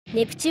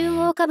ネプチュー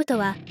ンオオカブト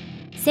は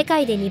世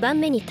界で2番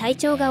目に体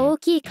長が大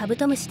きいカブ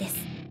トムシです。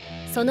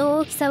その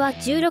大きさは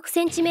16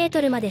センチメー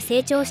トルまで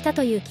成長した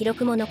という記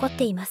録も残っ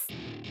ています。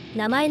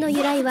名前の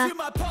由来は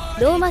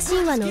ローマ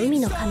神話の海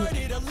の神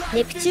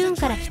ネプチューン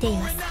から来てい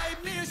ます。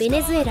ベ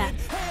ネズエラ、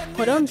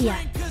コロンビア、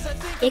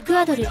エク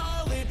アドル、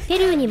ペ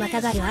ルーにま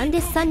たがるアンデ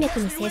ス山脈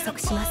に生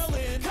息します。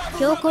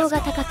標高が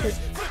高く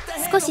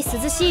少し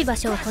涼しい場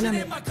所を好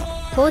む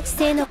高地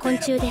性の昆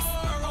虫です。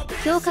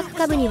胸郭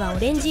下部にはオ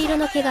レンジ色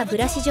の毛がブ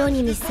ラシ状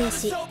に密生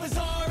し、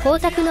光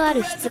沢のあ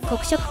る質黒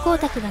色光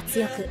沢が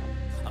強く、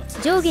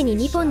上下に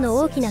2本の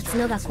大きな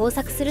角が交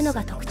錯するの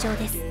が特徴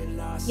です。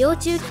幼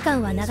虫期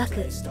間は長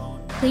く、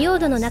腐葉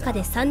土の中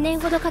で3年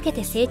ほどかけ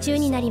て成虫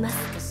になりま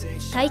す。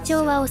体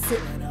長はオス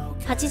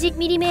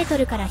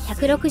 80mm から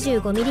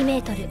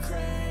 165mm、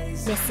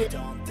メス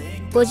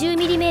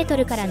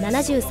 50mm から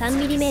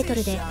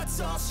 73mm で、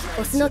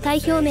オスの体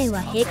表面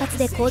は平滑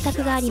で光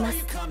沢がありま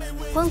す。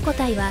本個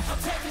体は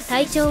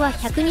体長は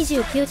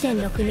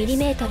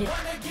 129.6mm、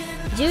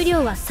重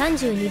量は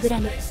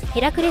 32g。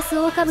 ヘラクレス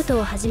オオカブト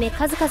をはじめ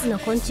数々の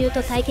昆虫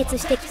と対決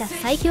してきた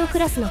最強ク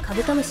ラスのカ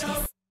ブトムシで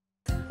す。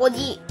こ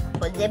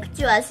れネプ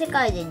チューンは世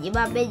界で2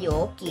番目に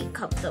大きい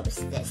カブトム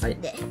シですね。はい、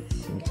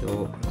身長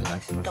お願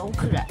いします。どん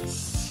くらい身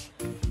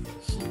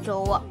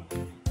長は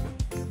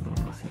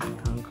先端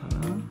か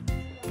な。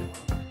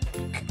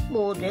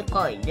もうで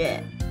かい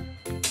ね。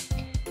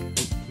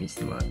見せ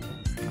てもらっていいで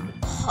す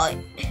か。はい、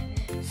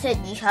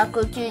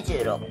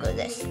1296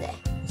ですね、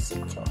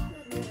身長。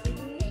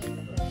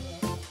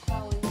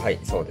はい、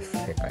そうです、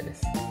正解で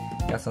す。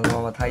じゃあその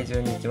まま体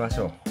重に行きまし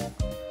ょう。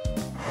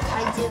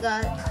体重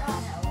は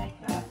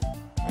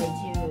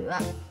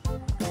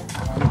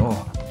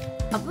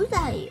危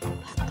ないよ。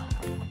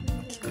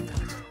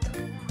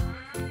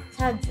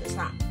33。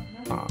あ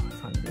あ、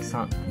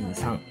33、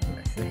23ぐ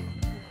らいですね。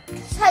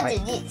32、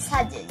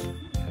32。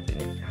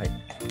32、はい。